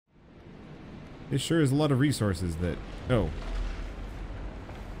This sure is a lot of resources that... Oh.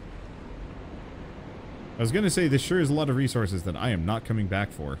 I was gonna say, this sure is a lot of resources that I am not coming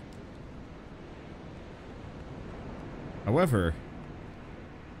back for. However,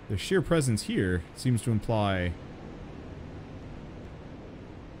 the sheer presence here seems to imply...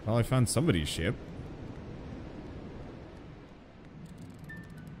 Well, I found somebody's ship.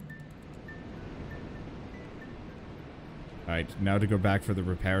 Alright, now to go back for the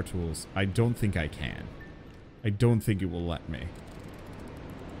repair tools. I don't think I can. I don't think it will let me.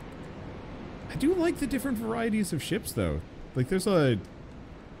 I do like the different varieties of ships, though. Like, there's a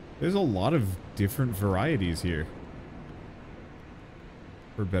lot of different varieties here.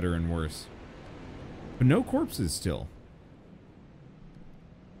 For better and worse. But no corpses still.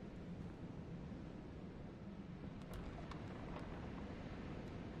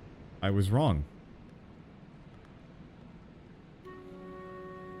 I was wrong.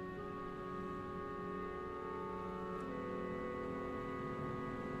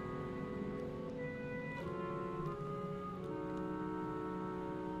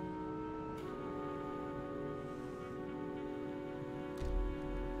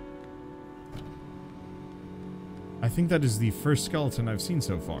 I think that is the first skeleton I've seen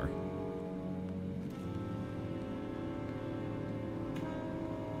so far.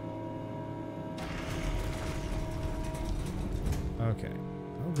 Okay,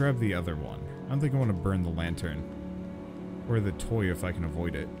 I'll grab the other one. I don't think I want to burn the lantern. Or the toy if I can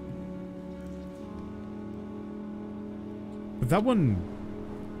avoid it. But that one...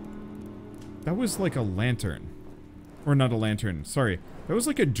 That was like a lantern. Or not a lantern, sorry. That was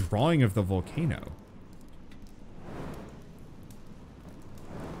like a drawing of the volcano.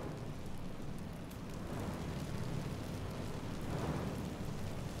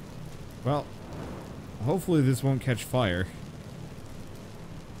 Well, hopefully this won't catch fire.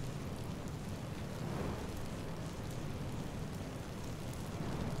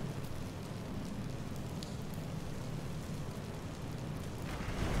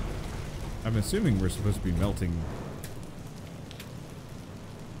 I'm assuming we're supposed to be melting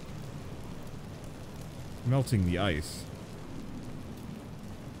the ice.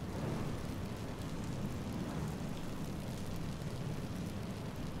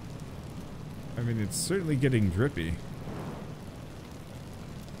 I mean, it's certainly getting drippy.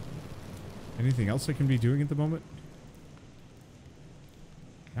 Anything else I can be doing at the moment?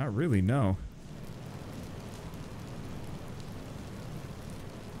 Not really, no.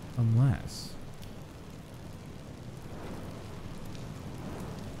 Unless...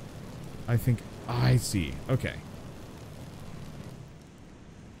 I think... I see. Okay.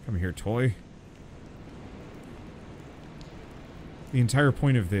 Come here, toy. The entire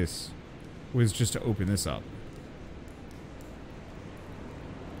point of this was just to open this up.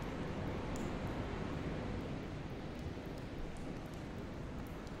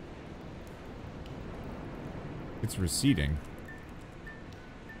 It's receding.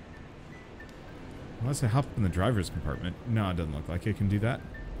 Unless I hop in the driver's compartment. No, it doesn't look like I can do that.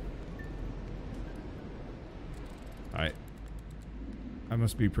 Alright. I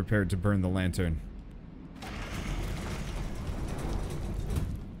must be prepared to burn the lantern.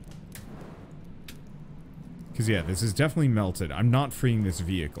 Because, yeah, this is definitely melted. I'm not freeing this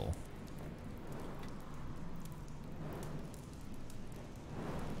vehicle.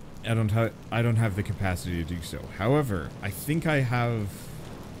 I don't have the capacity to do so. However, I think I have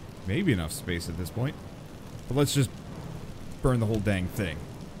maybe enough space at this point. But let's just burn the whole dang thing.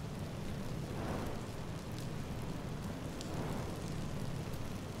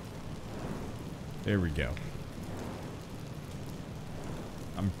 There we go.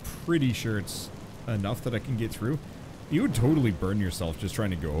 I'm pretty sure it's enough that I can get through. You would totally burn yourself just trying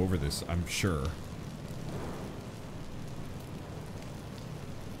to go over this, I'm sure.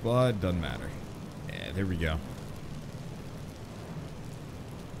 But doesn't matter. Yeah, there we go.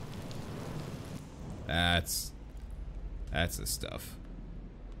 That's the stuff.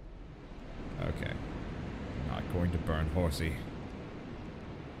 Okay. Not going to burn horsey.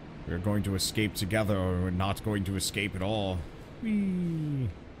 We're going to escape together, or we're not going to escape at all. Whee!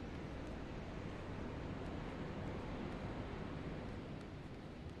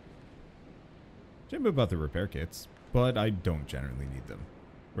 Shame about the repair kits, but I don't generally need them.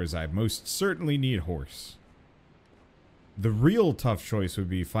 Whereas I most certainly need horse. The real tough choice would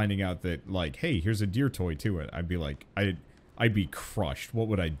be finding out that, like, hey, here's a deer toy to it. I'd be like, I'd be crushed. What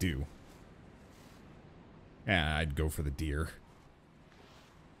would I do? Yeah, I'd go for the deer.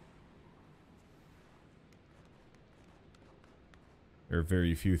 There are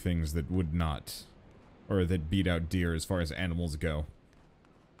very few things that would not, or that beat out deer as far as animals go.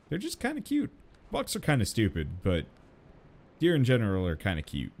 They're just kind of cute. Bucks are kind of stupid, but deer in general are kind of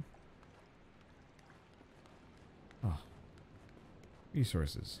cute. Oh.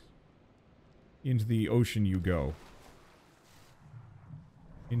 Resources. Into the ocean you go.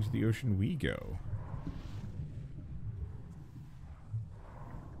 Into the ocean we go.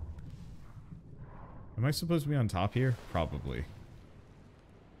 Am I supposed to be on top here? Probably.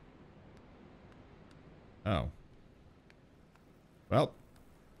 Oh. Well,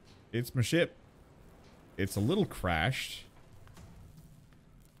 it's my ship. It's a little crashed.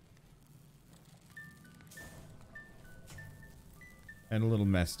 And a little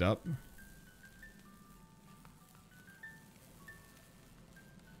messed up.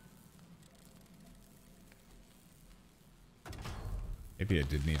 Maybe I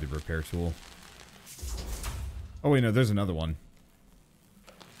did need a repair tool. Oh wait, no, there's another one.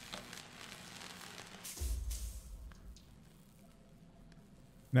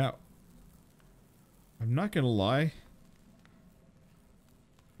 Now, I'm not gonna lie.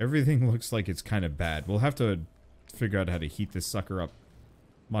 Everything looks like it's kind of bad. We'll have to figure out how to heat this sucker up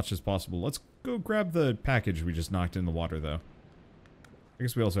much as possible. Let's go grab the package we just knocked in the water, though. I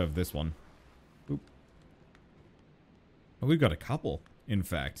guess we also have this one. Oop. Oh, we've got a couple, in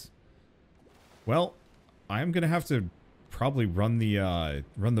fact. Well, I'm gonna have to probably run the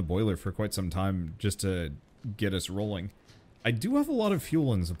boiler for quite some time just to get us rolling. I do have a lot of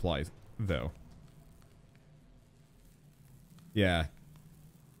fuel in supply, though. Yeah.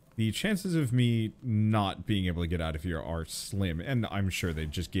 The chances of me not being able to get out of here are slim, and I'm sure they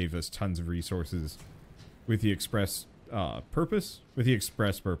just gave us tons of resources with the express purpose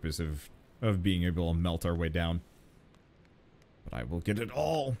of being able to melt our way down. But I will get it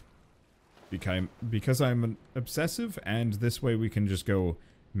all because I'm an obsessive, and this way we can just go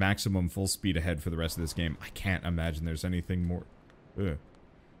maximum full speed ahead for the rest of this game. I can't imagine there's anything more. Ugh.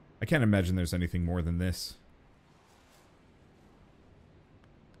 I can't imagine there's anything more than this.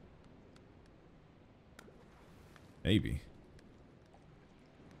 Maybe.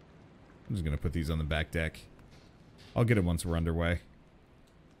 I'm just gonna put these on the back deck. I'll get it once we're underway.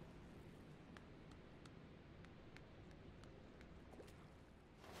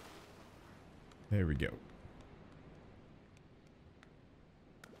 There we go.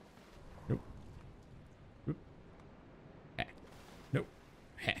 Nope. Oop. Heh. Nope.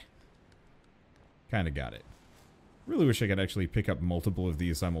 Heh. Kinda got it. Really wish I could actually pick up multiple of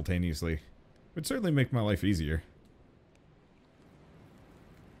these simultaneously. Would certainly make my life easier.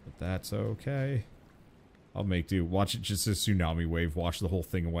 But that's okay. I'll make do. Watch it just a tsunami wave wash the whole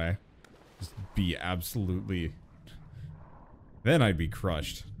thing away. Just be absolutely... Then I'd be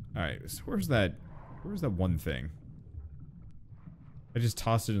crushed. Alright, so where's that one thing? I just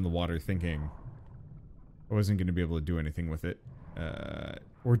tossed it in the water thinking I wasn't going to be able to do anything with it.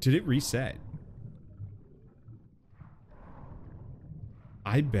 Or did it reset?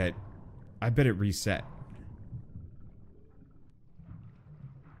 I bet it reset.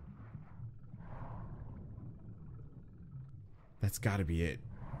 That's gotta be it.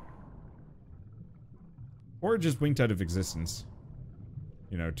 Or it just winked out of existence.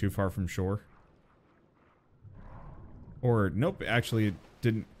 You know, too far from shore. Or, nope, actually it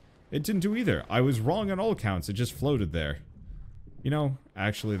didn't do either. I was wrong on all counts, it just floated there. You know,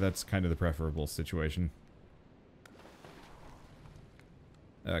 actually that's kind of the preferable situation.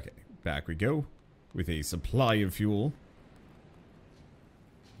 Okay, back we go. With a supply of fuel.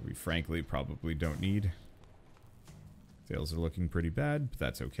 We frankly probably don't need. Sails are looking pretty bad, but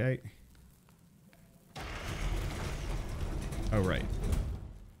that's okay. Oh, right.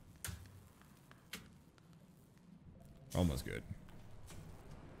 Almost good.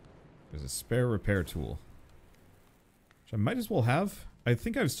 There's a spare repair tool. Which I might as well have. I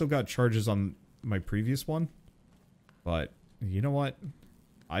think I've still got charges on my previous one. But, you know what?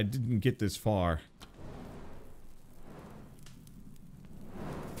 I didn't get this far.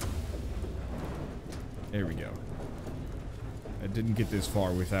 There we go. I didn't get this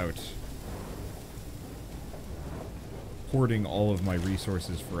far without hoarding all of my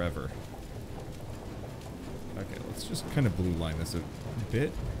resources forever. Okay, let's just kind of blue line this a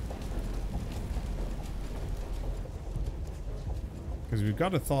bit. Because we've got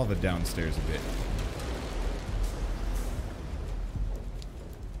to thaw the downstairs a bit.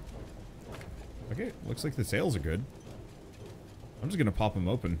 Okay, looks like the sails are good. I'm just gonna pop them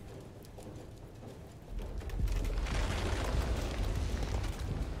open.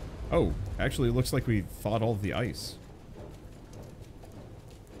 Oh, actually it looks like we thawed all of the ice.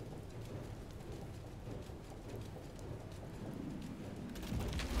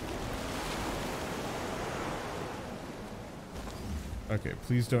 Okay,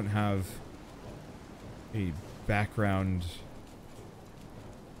 please don't have a background.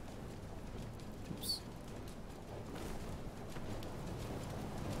 Oops.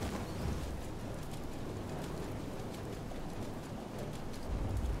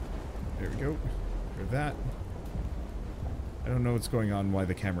 There we go. Or that. I don't know what's going on, why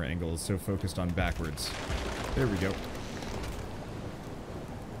the camera angle is so focused on backwards. There we go.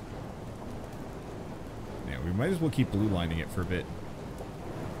 Yeah, we might as well keep blue lining it for a bit.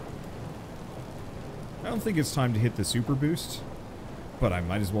 I don't think it's time to hit the super boost, but I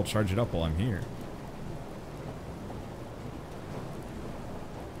might as well charge it up while I'm here.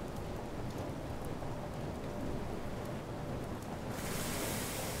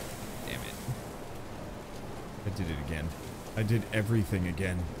 Damn it. I did it again. I did everything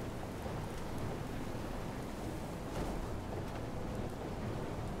again.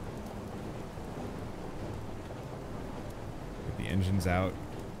 Get the engines out.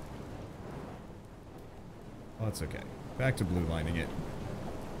 Oh, that's okay. Back to blue lining it.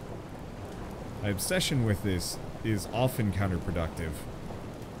 My obsession with this is often counterproductive.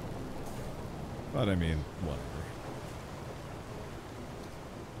 But I mean, whatever.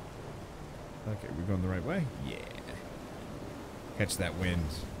 Okay, we're going the right way? Yeah. Catch that wind.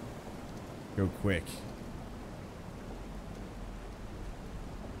 Go quick.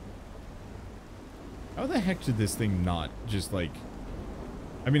 How the heck did this thing not just like...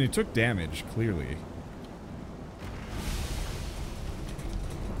 I mean, it took damage, clearly.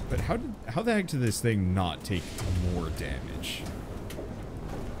 But how the heck did this thing not take more damage?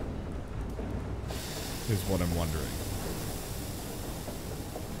 Is what I'm wondering.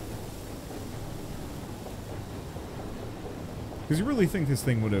 Because you really think this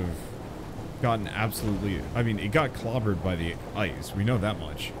thing would have gotten absolutely... I mean, it got clobbered by the ice. We know that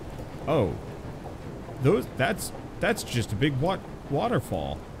much. Oh. That's just a big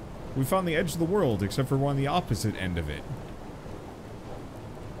waterfall. We found the edge of the world, except for we're on the opposite end of it.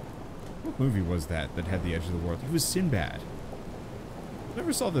 What movie was that had the edge of the world? It was Sinbad. I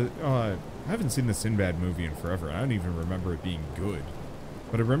never saw the... I haven't seen the Sinbad movie in forever. I don't even remember it being good.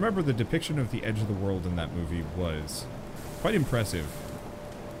 But I remember the depiction of the edge of the world in that movie was... quite impressive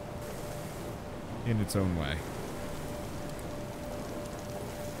in its own way.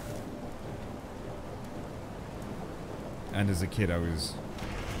 And as a kid, I was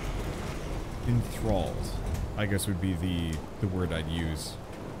enthralled, I guess would be the word I'd use,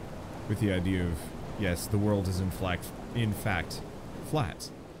 with the idea of, yes, the world is in fact flat.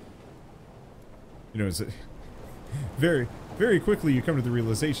 You know, it's very, very quickly you come to the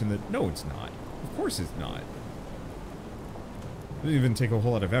realization that, no, it's not. Of course it's not. It didn't even take a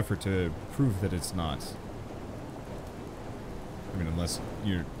whole lot of effort to prove that it's not. I mean, unless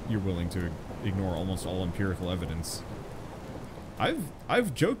you're willing to ignore almost all empirical evidence.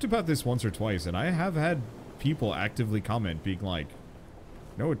 I've joked about this once or twice, and I have had people actively comment, being like,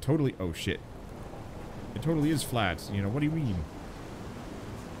 "No, it totally... oh shit, it totally is flat. You know, what do you mean?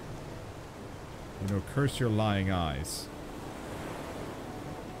 You know, curse your lying eyes."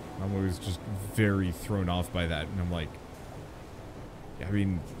 I'm always just very thrown off by that, and I'm like, I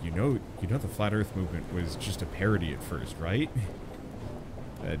mean, you know the Flat Earth movement was just a parody at first, right?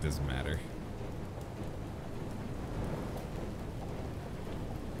 That doesn't matter.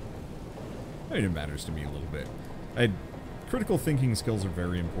 I mean, it matters to me a little bit. Critical thinking skills are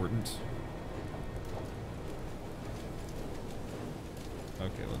very important.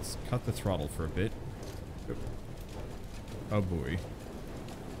 Okay, let's cut the throttle for a bit. Oh boy.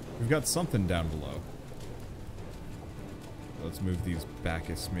 We've got something down below. Let's move these back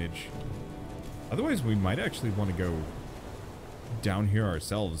a smidge. Otherwise, we might actually want to go down here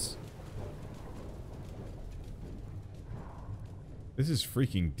ourselves. This is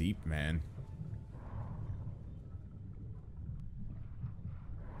freaking deep, man.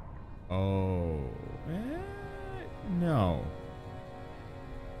 Oh. No.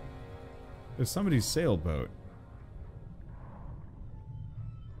 There's somebody's sailboat.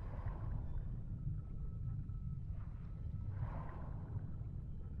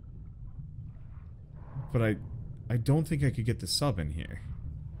 But I don't think I could get the sub in here.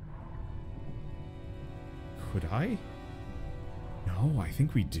 Could I? No, I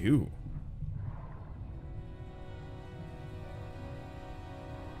think we do.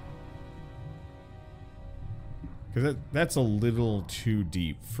 Because that's a little too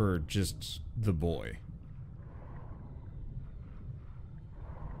deep for just the boy.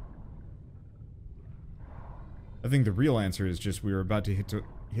 I think the real answer is just we were about to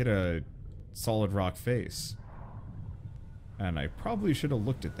hit a solid rock face. And I probably should have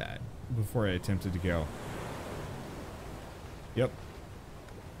looked at that before I attempted to go. Yep.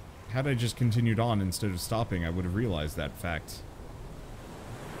 had I just continued on instead of stopping, I would have realized that fact.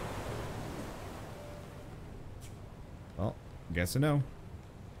 Well, guess I know.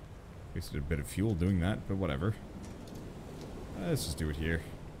 Wasted a bit of fuel doing that, but whatever. Let's just do it here.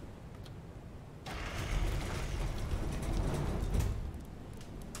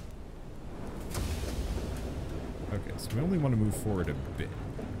 Okay, so we only want to move forward a bit.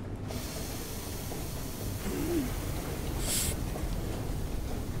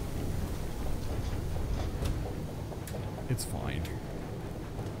 It's fine.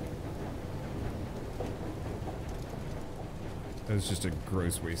 That was just a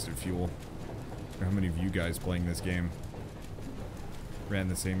gross waste of fuel. How many of you guys playing this game ran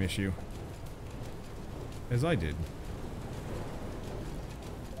the same issue as I did?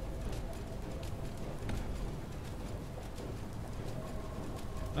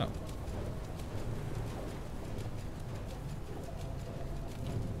 Oh.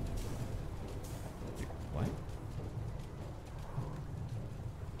 Wait, what?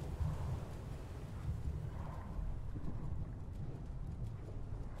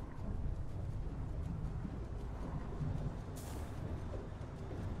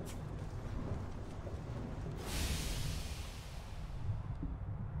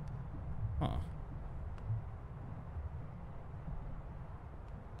 Huh.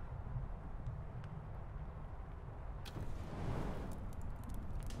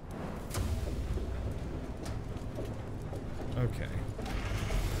 Okay.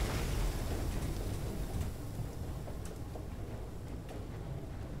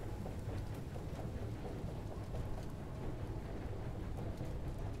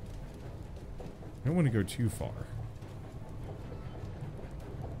 I don't want to go too far.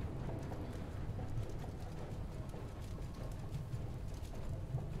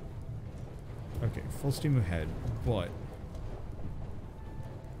 Okay, full steam ahead, but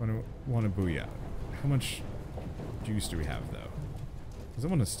want to buoy out. How much juice do we have, though? Because I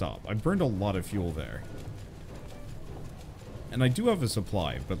want to stop. I burned a lot of fuel there. And I do have a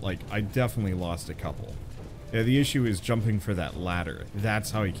supply, but, like, I definitely lost a couple. Yeah, the issue is jumping for that ladder.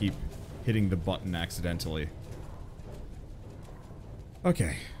 That's how I keep hitting the button accidentally.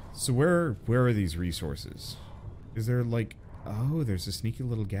 Okay, so where are these resources? Is there, like... Oh, there's a sneaky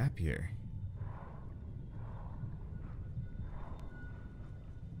little gap here.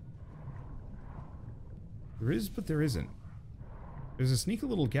 There is, but there isn't. There's a sneaky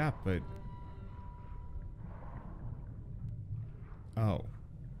little gap, but... Oh.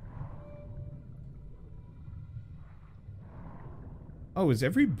 Oh, has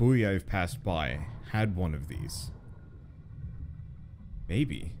every buoy I've passed by had one of these?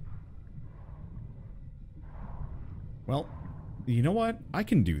 Maybe. Well, you know what? I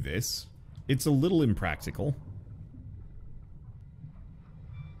can do this. It's a little impractical.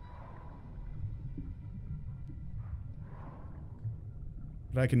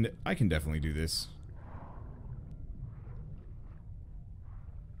 But I can definitely do this.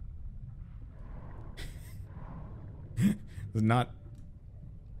 Not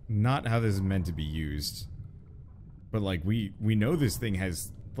how this is meant to be used. But like we know this thing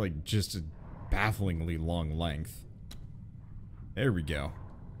has like just a bafflingly long length. There we go.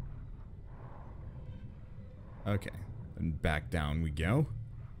 Okay, and back down we go.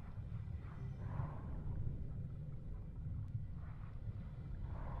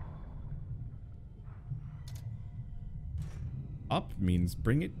 Up means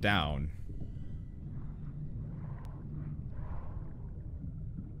bring it down.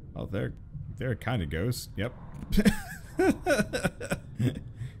 Oh, there it kind of goes. Yep.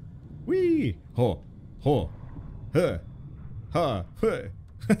 Wee! Ho! Ho! Huh! Ha! Huh!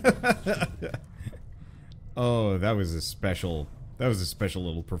 Oh, that was a special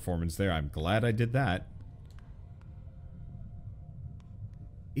little performance there. I'm glad I did that.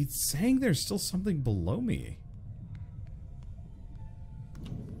 It's saying there's still something below me.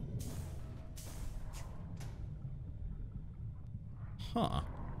 Huh.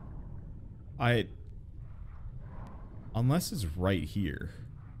 Unless it's right here.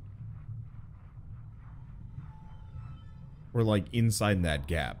 Or like inside that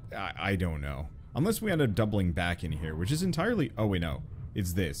gap. I don't know. Unless we end up doubling back in here, which is entirely... Oh, wait, no.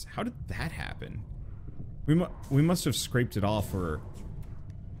 It's this. How did that happen? We must have scraped it off, or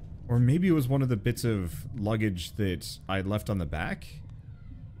maybe it was one of the bits of luggage that I left on the back?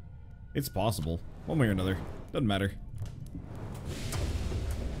 It's possible. One way or another. Doesn't matter.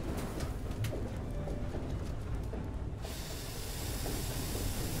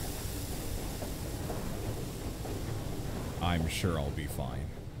 I'm sure I'll be fine.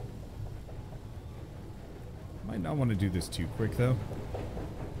 Might not want to do this too quick, though.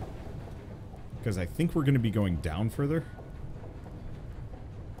 Because I think we're going to be going down further.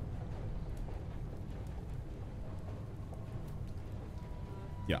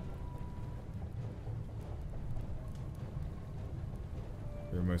 Yeah.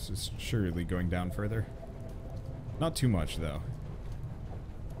 We're most assuredly going down further. Not too much, though.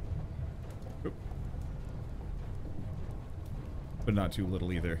 Oop. But not too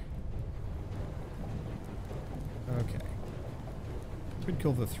little either. Okay. Could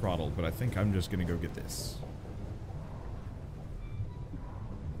kill the throttle, but I think I'm just gonna go get this.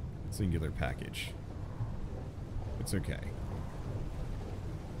 Singular package. It's okay.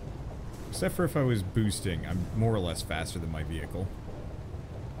 Except for if I was boosting, I'm more or less faster than my vehicle.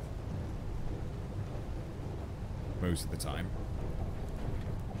 Most of the time.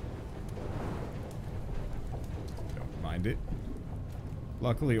 Don't mind it.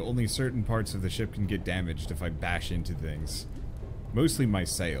 Luckily, only certain parts of the ship can get damaged if I bash into things. Mostly my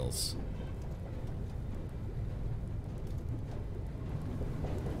sails.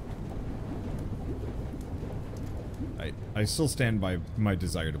 I still stand by my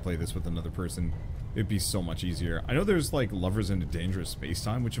desire to play this with another person. It'd be so much easier. I know there's like Lovers in a Dangerous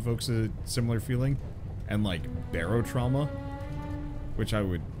Space-Time, which evokes a similar feeling. And like barotrauma, which I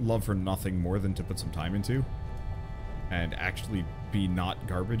would love for nothing more than to put some time into. And actually be not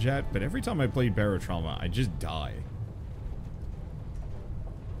garbage at. But every time I play barotrauma, I just die.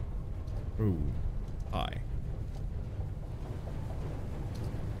 Ooh. Hi.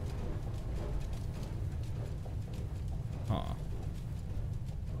 Huh.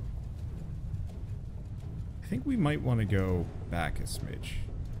 I think we might want to go back a smidge.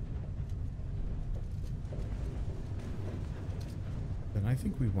 Then I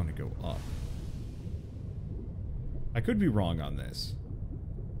think we want to go up. I could be wrong on this.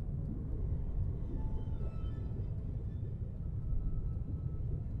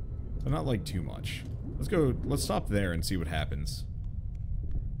 But not like too much. Let's stop there and see what happens.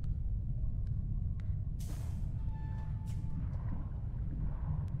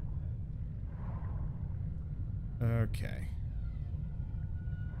 Okay.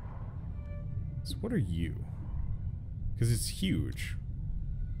 So what are you? Because it's huge.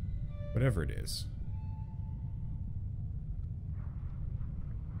 Whatever it is.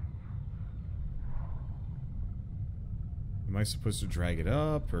 Am I supposed to drag it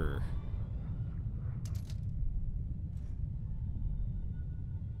up, or...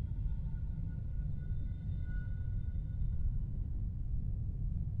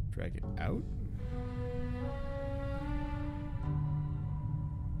 drag it out?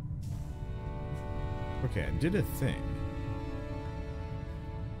 Okay, I did a thing.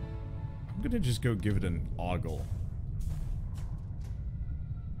 I'm gonna just go give it an ogle.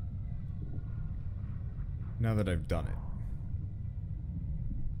 Now that I've done it.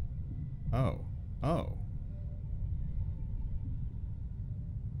 Oh. Oh.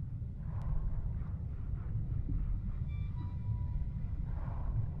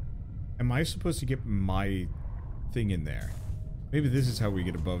 Am I supposed to get my thing in there? Maybe this is how we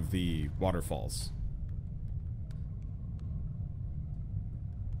get above the waterfalls.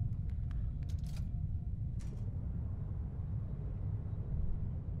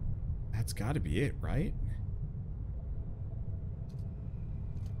 That's gotta be it, right?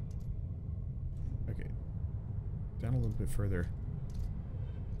 Okay. Down a little bit further.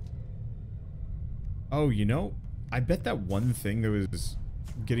 Oh, you know, I bet that one thing that was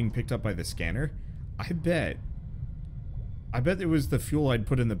getting picked up by the scanner, I bet it was the fuel I'd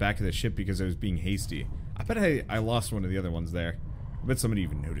put in the back of the ship because I was being hasty. I bet I lost one of the other ones there. I bet somebody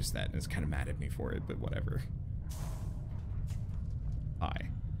even noticed that and is kind of mad at me for it, but whatever. Hi.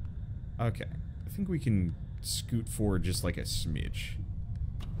 Okay. I think we can scoot forward just like a smidge.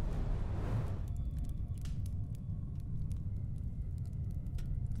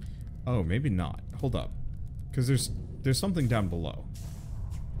 Oh, maybe not. Hold up. Because there's something down below.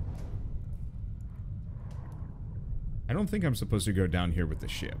 I don't think I'm supposed to go down here with the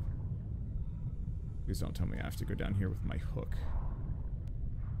ship. Please don't tell me I have to go down here with my hook.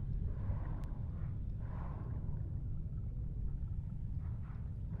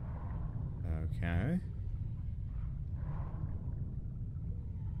 Okay.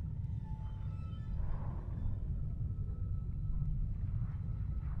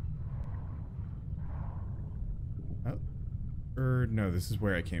 Oh. No, this is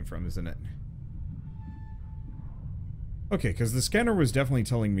where I came from, isn't it? Okay, because the scanner was definitely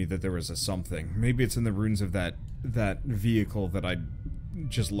telling me that there was a something. Maybe it's in the ruins of that vehicle that I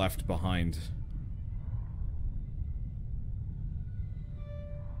just left behind.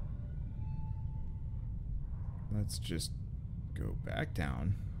 Let's just go back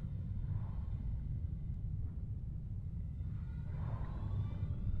down.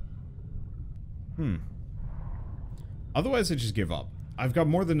 Otherwise, I just give up. I've got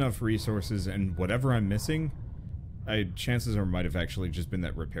more than enough resources, and whatever I'm missing, chances are might have actually just been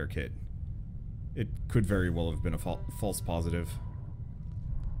that repair kit. It could very well have been a false positive.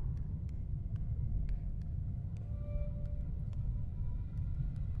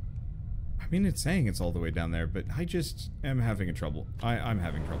 I mean, it's saying it's all the way down there, but I just am having I'm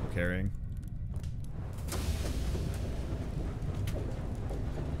having trouble carrying.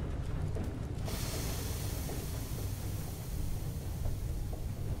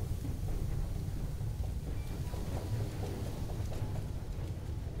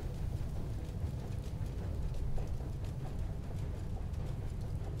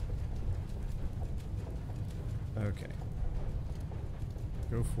 Okay.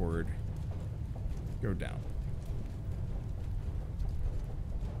 Go forward. Go down.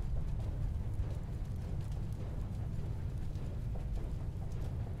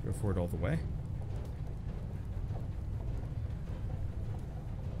 Go forward all the way.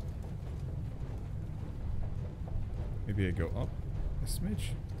 Maybe I go up a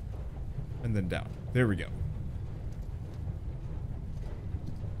smidge. And then down. There we go.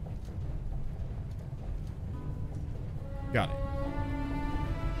 Got it.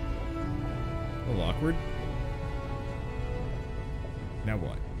 A little awkward. Now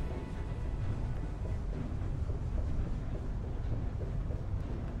what?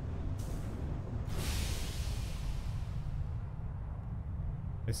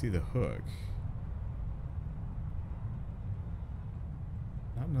 I see the hook.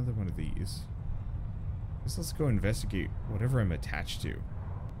 Not another one of these. Let's go investigate whatever I'm attached to.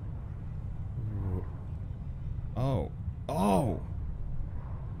 Ooh. Oh. Oh!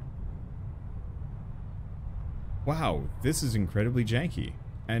 Wow, this is incredibly janky.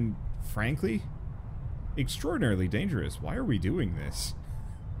 And, frankly, extraordinarily dangerous. Why are we doing this?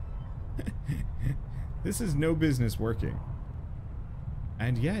 This is no business working.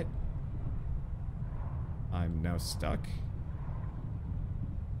 And yet, I'm now stuck.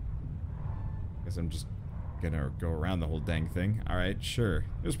 Guess I'm just gonna go around the whole dang thing. Alright, sure.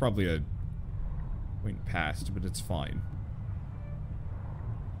 It was probably a point past, but it's fine.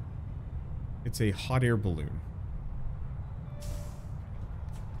 It's a hot air balloon.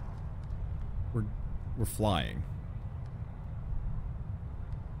 We're flying.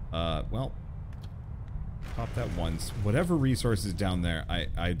 Well, pop that once. Whatever resources down there,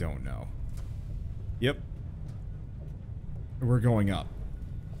 I don't know. Yep. We're going up.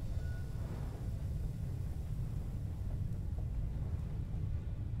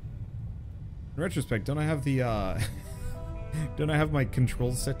 In retrospect, don't I have the, don't I have my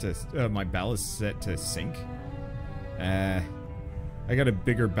controls set to, my ballast set to sync? I got a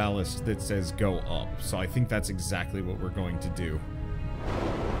bigger ballast that says go up, so I think that's exactly what we're going to do.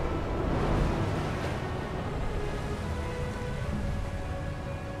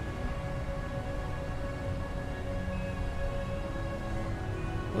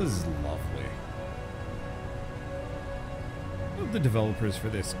 This is lovely. I hope the developers for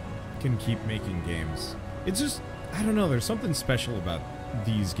this can keep making games. It's just, I don't know, there's something special about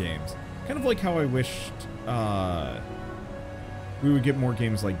these games. Kind of like how I wished we would get more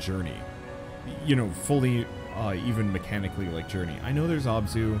games like Journey. You know, fully, even mechanically like Journey. I know there's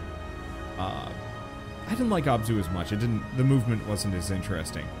Abzu. I didn't like Abzu as much. The movement wasn't as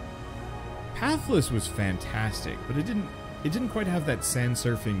interesting. Pathless was fantastic, but it didn't quite have that sand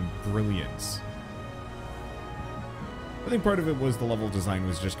surfing brilliance. I think part of it was the level design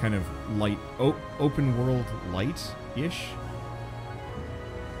was just kind of light, open world light-ish.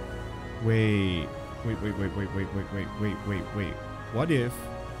 Wait. What if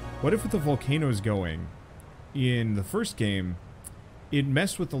with the volcanoes going in the first game, it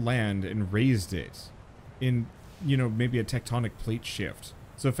messed with the land and raised it in, you know, maybe a tectonic plate shift.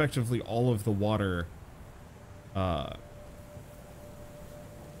 So effectively all of the water,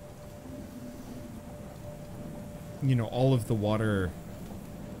 you know, all of the water...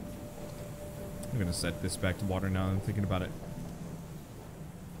 I'm going to set this back to water now that I'm thinking about it.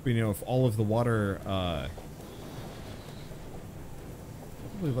 But, you know, if all of the water,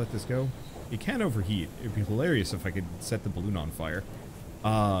 probably let this go. It can overheat. It'd be hilarious if I could set the balloon on fire.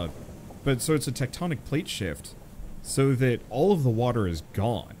 But so it's a tectonic plate shift so that all of the water is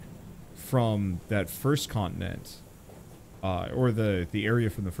gone from that first continent, or the area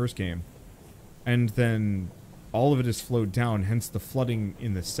from the first game. And then all of it is flowed down, hence the flooding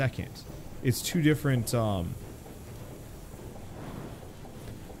in the second. It's two different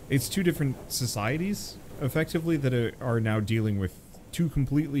societies, effectively, that are now dealing with two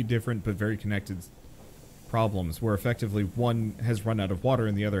completely different but very connected problems, where effectively one has run out of water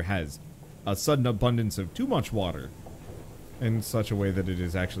and the other has a sudden abundance of too much water in such a way that it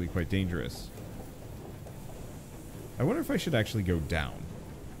is actually quite dangerous. I wonder if I should actually go down.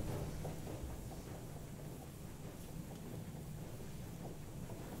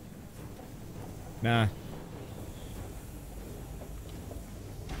 Nah.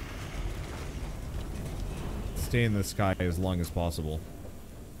 Stay in the sky as long as possible.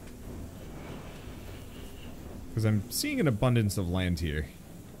 Because I'm seeing an abundance of land here.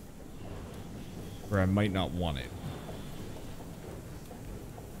 Where I might not want it.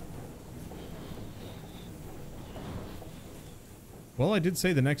 Well, I did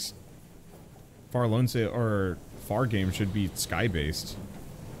say the next Far game should be sky-based.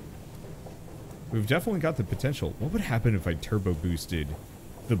 We've definitely got the potential. What would happen if I turbo boosted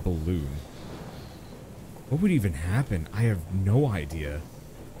the balloon? What would even happen? I have no idea.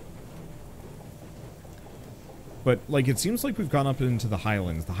 But, like, it seems like we've gone up into the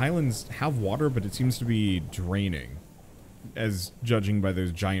highlands. The highlands have water, but it seems to be draining. As judging by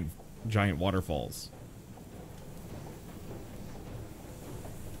those giant waterfalls.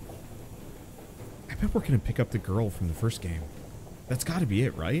 I bet we're gonna pick up the girl from the first game. That's gotta be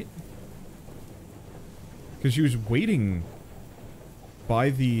it, right? Because she was waiting by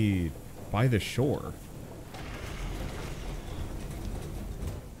the shore.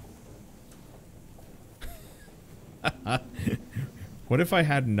 What if I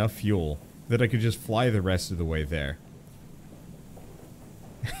had enough fuel that I could just fly the rest of the way there?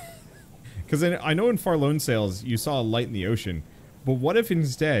 Because I know in Far Lone Sails you saw a light in the ocean, but what if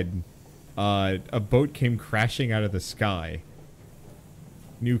instead a boat came crashing out of the sky?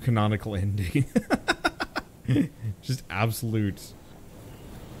 New canonical ending. Just absolute.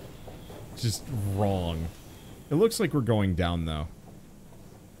 Just wrong. It looks like we're going down though.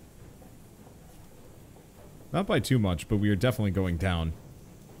 Not by too much, but we are definitely going down.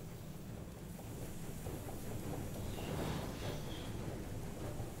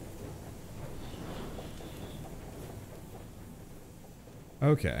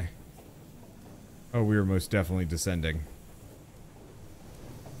 Okay. Oh, we are most definitely descending.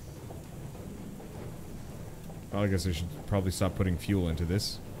 Well, I guess I should probably stop putting fuel into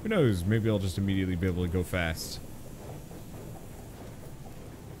this. Who knows? Maybe I'll just immediately be able to go fast.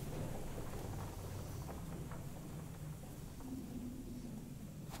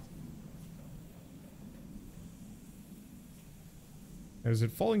 Is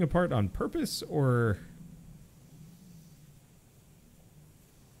it falling apart on purpose, or...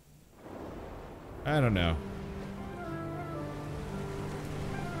 I don't know.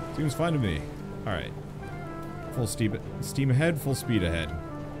 Seems fine to me. Alright. Full steam ahead, full speed ahead.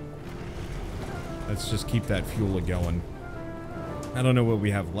 Let's just keep that fuel going. I don't know what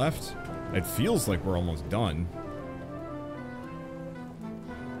we have left. It feels like we're almost done.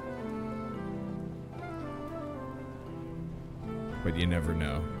 But you never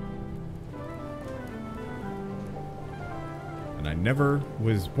know. And I never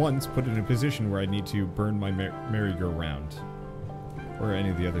was once put in a position where I need to burn my merry-go-round. Or any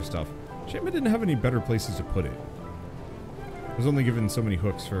of the other stuff. Shame I didn't have any better places to put it. I was only given so many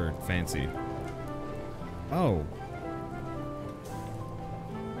hooks for fancy. Oh.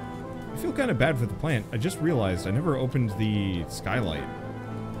 I feel kind of bad for the plant. I just realized I never opened the skylight.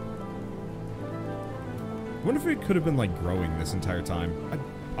 I wonder if it could have been, like, growing this entire time.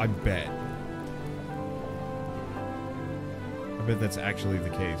 I bet. I bet that's actually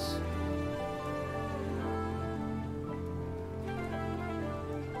the case.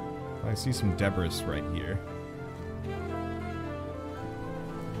 I see some debris right here.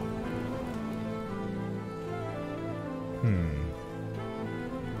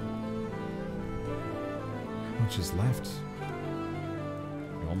 How much is left?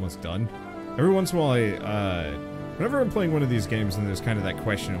 We're almost done. Every once in a while, whenever I'm playing one of these games and there's kind of that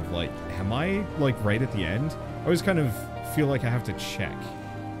question of, like, am I, like, right at the end? I always kind of feel like I have to check.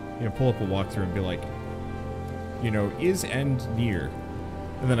 You know, pull up a walkthrough and be like, you know, is end near?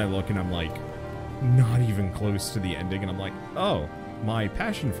 And then I look and I'm like, not even close to the ending, and I'm like, oh, my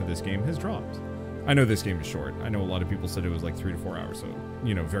passion for this game has dropped. I know this game is short. I know a lot of people said it was like 3 to 4 hours, so,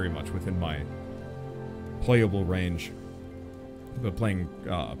 you know, very much within my playable range. But playing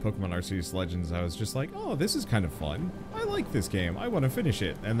Pokemon Arceus Legends, I was just like, oh, this is kind of fun. I like this game. I want to finish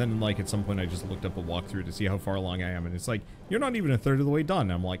it. And then, like, at some point I just looked up a walkthrough to see how far along I am, and it's like, you're not even a third of the way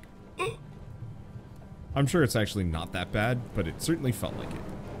done. I'm like, ugh. I'm sure it's actually not that bad, but it certainly felt like it.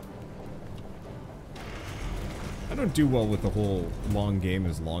 I don't do well with the whole long game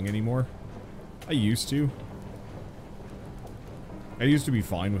is long anymore. I used to. I used to be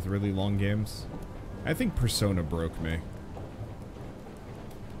fine with really long games. I think Persona broke me.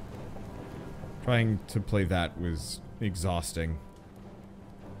 Trying to play that was exhausting.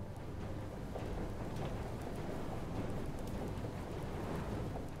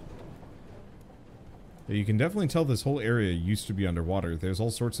 You can definitely tell this whole area used to be underwater. There's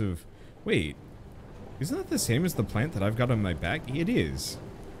all sorts of... Wait. Isn't that the same as the plant that I've got on my back? It is.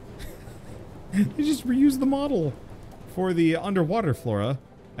 They just reused the model for the underwater flora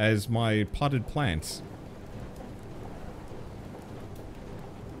as my potted plants.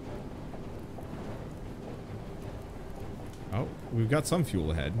 Oh, we've got some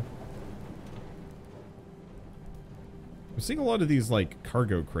fuel ahead. I'm seeing a lot of these, like,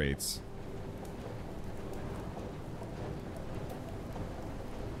 cargo crates.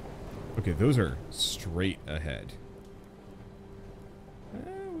 Okay, those are straight ahead.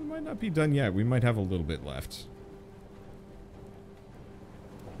 We might not be done yet. We might have a little bit left.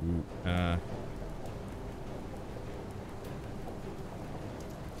 Ooh, I'm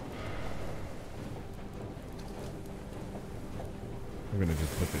gonna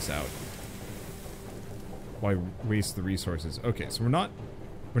just put this out. Why waste the resources? Okay, so we're not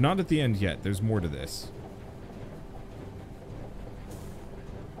at the end yet. There's more to this.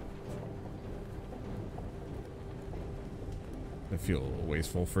 I feel a little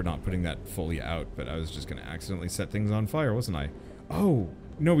wasteful for not putting that fully out, but I was just gonna accidentally set things on fire, wasn't I? Oh,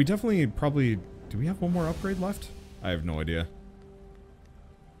 no, we definitely probably... Do we have one more upgrade left? I have no idea.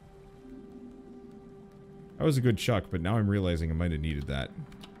 That was a good chuck, but now I'm realizing I might have needed that.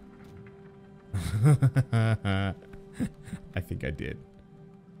 I think I did.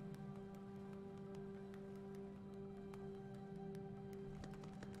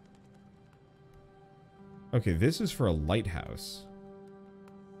 Okay, this is for a lighthouse.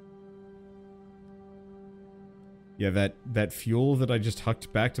 Yeah, that fuel that I just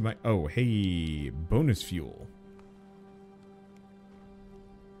hucked back to my... Oh, hey, bonus fuel.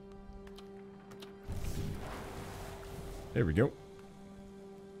 There we go.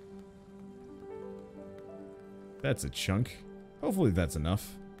 That's a chunk. Hopefully that's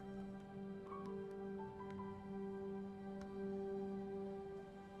enough.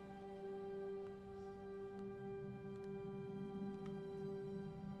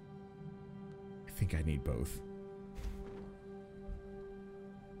 I think I need both.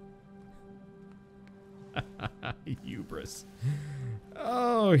 Hubris.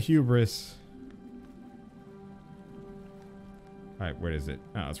 Oh, hubris. Alright, where is it?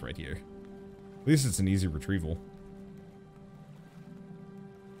 Oh, it's right here. At least it's an easy retrieval.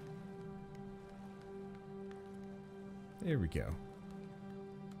 There we go.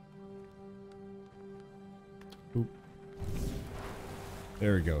 Oop.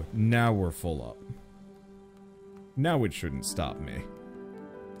 There we go. Now we're full up. Now it shouldn't stop me.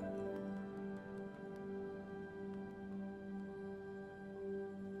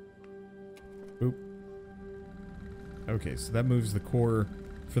 Oop. Okay, so that moves the core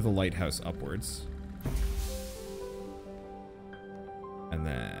for the lighthouse upwards. And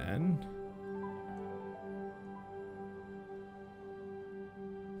then...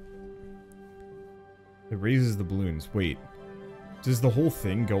 it raises the balloons. Wait. Does the whole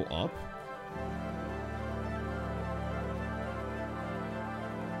thing go up?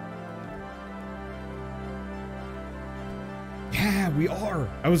 Yeah, we are!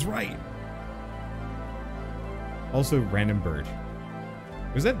 I was right! Also, random bird.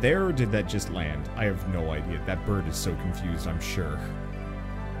 Was that there or did that just land? I have no idea. That bird is so confused, I'm sure.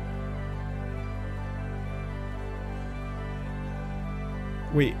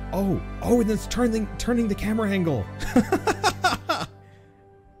 Wait, oh, and it's turning the camera angle.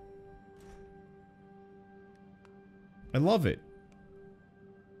 I love it.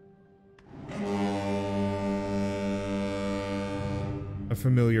 A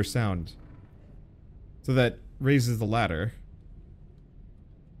familiar sound. So that raises the ladder.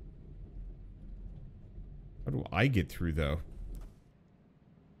 How do I get through, though?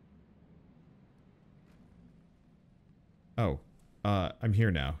 Oh. I'm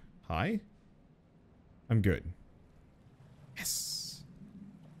here now. Hi? I'm good. Yes.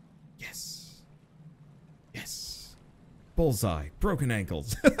 Yes. Yes. Bullseye. Broken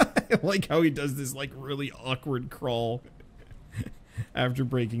ankles. I like how he does this, like, really awkward crawl after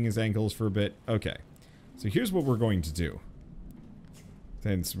breaking his ankles for a bit. Okay. So here's what we're going to do.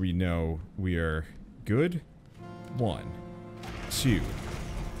 Since we know we are good. 1, 2.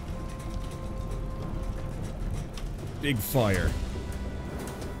 Big fire.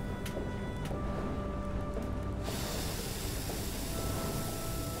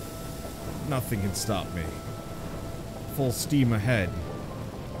 Nothing can stop me. Full steam ahead.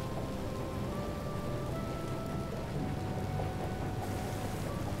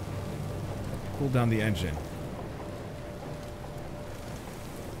 cool down the engine.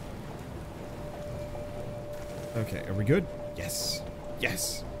 Okay, are we good? Yes.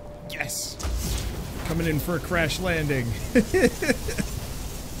 Yes. Yes. Coming in for a crash landing.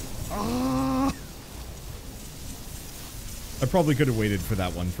 Ah! I probably could have waited for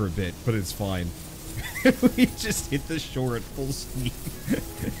that one for a bit, but it's fine. We just hit the shore at full speed.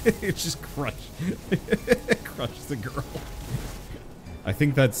 It just crushed. Crushed the girl. I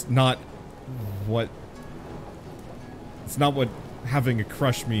think that's not what... It's not what having a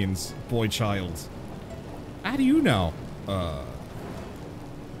crush means, boy child. How do you know?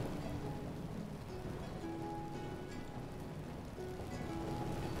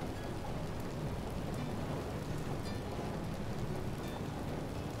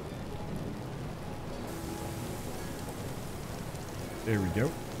 There we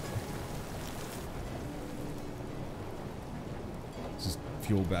go. Just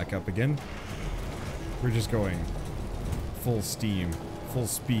fuel back up again. We're just going full steam, full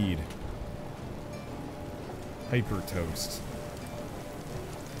speed. Hyper toast.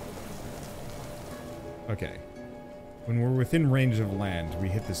 Okay. When we're within range of land, we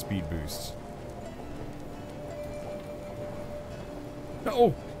hit the speed boost.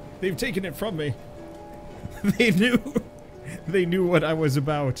 Oh! They've taken it from me! They knew! They knew what I was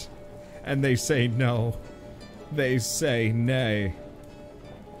about. And they say no. They say nay.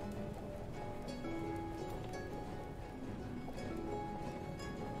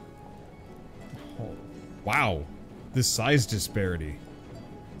 Oh, wow. This size disparity.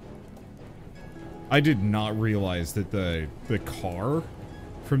 I did not realize that the car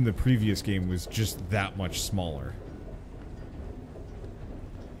from the previous game was just that much smaller.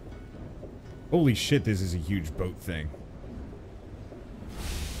 Holy shit, this is a huge boat thing.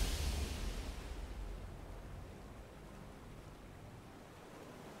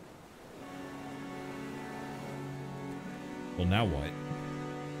 Well, now what?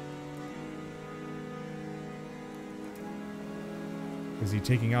 Is he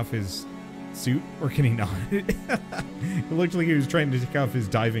taking off his suit, or can he not? It looked like he was trying to take off his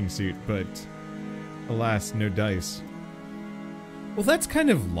diving suit, but alas, no dice. Well, that's kind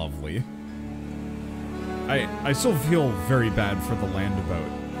of lovely. I still feel very bad for the landabout,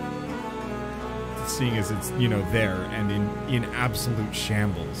 seeing as it's, you know, there and in absolute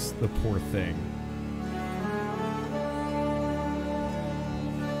shambles, the poor thing.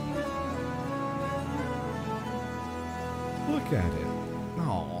 Look at it.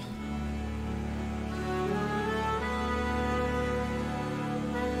 Oh.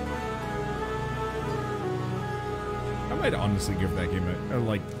 I might honestly give that game a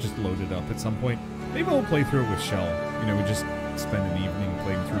like, just load it up at some point. Maybe I'll play through it with Shell. You know, we just spend an evening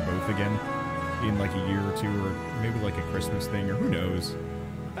playing through both again in like a year or two, or maybe like a Christmas thing, or who knows.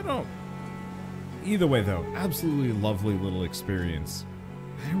 I don't... Either way, though, absolutely lovely little experience.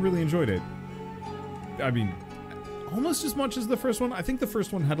 I really enjoyed it. I mean, almost as much as the first one. I think the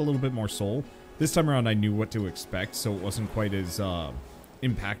first one had a little bit more soul. This time around, I knew what to expect, so it wasn't quite as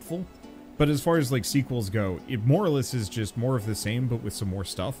impactful. But as far as like sequels go, it more or less is just more of the same, but with some more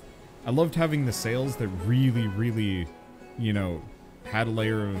stuff. I loved having the sails that really, really, you know, had a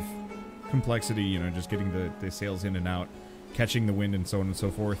layer of complexity, you know, just getting the sails in and out, catching the wind and so on and so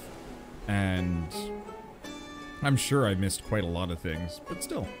forth. And I'm sure I missed quite a lot of things, but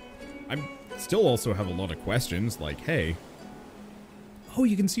still. I still also have a lot of questions, like, hey, oh,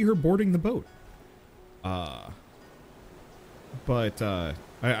 you can see her boarding the boat. I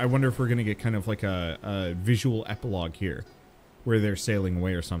wonder if we're going to get kind of like a visual epilogue here, where they're sailing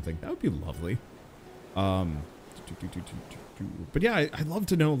away or something. That would be lovely. But yeah, I'd love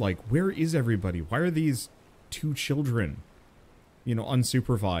to know, like, where is everybody? Why are these two children, you know,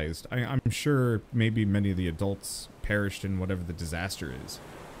 unsupervised? I'm sure maybe many of the adults perished in whatever the disaster is.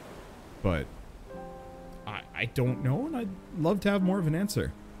 But I don't know, and I'd love to have more of an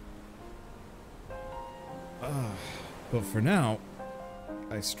answer. But for now,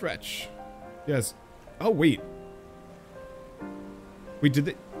 I stretch. Yes. Oh, wait. Wait, did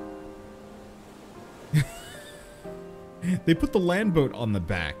they... They put the land boat on the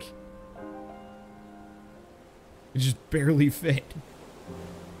back. It just barely fit.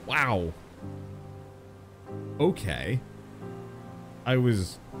 Wow. Okay. I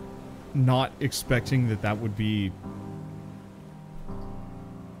was not expecting that would be...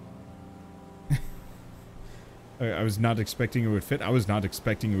 I was not expecting it would fit. I was not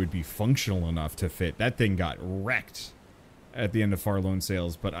expecting it would be functional enough to fit. That thing got wrecked at the end of Far Lone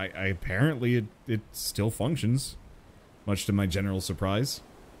Sails, but I apparently it still functions, much to my general surprise.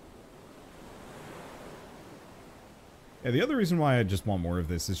 Yeah, the other reason why I just want more of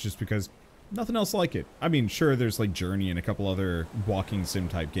this is just because Nothing else like it. I mean, sure, there's like Journey and a couple other walking sim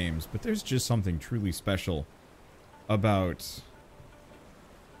type games, but there's just something truly special about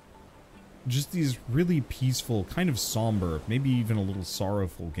just these really peaceful, kind of somber, maybe even a little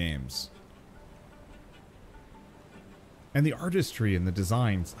sorrowful games. And the artistry and the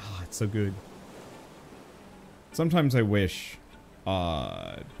designs, it's so good. Sometimes I wish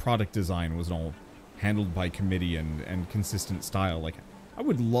product design was all handled by committee and consistent style. Like, I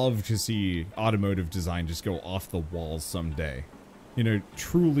would love to see automotive design just go off the walls someday. You know,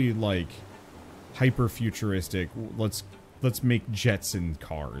 truly like hyper futuristic. Let's make jets in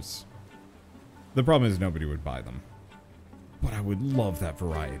cars. The problem is nobody would buy them. But I would love that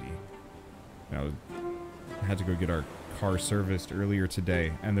variety. You know, I had to go get our car serviced earlier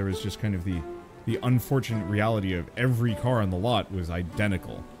today, and there was just kind of the unfortunate reality of every car on the lot was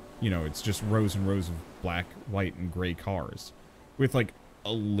identical. You know, it's just rows and rows of black, white, and gray cars with like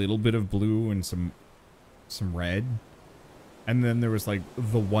a little bit of blue and some red. And then there was like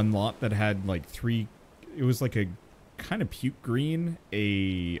the one lot that had like three, it was like a kind of puke green,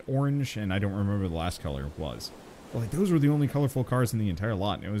 a orange, and I don't remember the last color was. But like those were the only colorful cars in the entire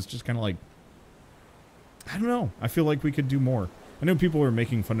lot, and it was just kind of like, I don't know. I feel like we could do more. I know people were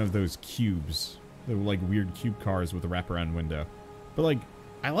making fun of those cubes. They were like weird cube cars with a wraparound window. But like,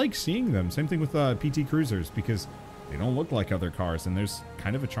 I like seeing them. Same thing with PT Cruisers, because they don't look like other cars and there's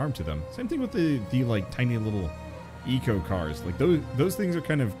kind of a charm to them. Same thing with the like tiny little eco cars. Like those things are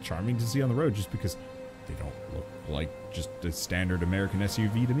kind of charming to see on the road just because they don't look like just a standard American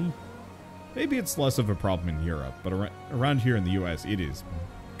SUV to me. Maybe it's less of a problem in Europe, but around here in the US, it is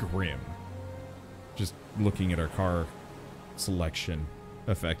grim. Just looking at our car selection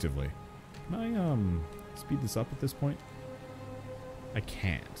effectively. Can I speed this up at this point? I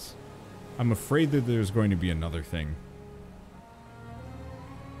can't. I'm afraid that there's going to be another thing.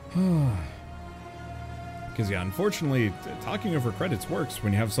 Because yeah, unfortunately, talking over credits works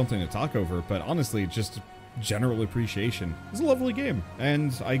when you have something to talk over, but honestly, just general appreciation. It's a lovely game,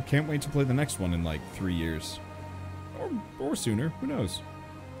 and I can't wait to play the next one in like 3 years. Or sooner, who knows?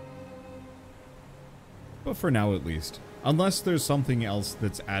 But for now at least. Unless there's something else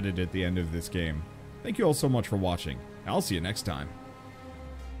that's added at the end of this game. Thank you all so much for watching. I'll see you next time.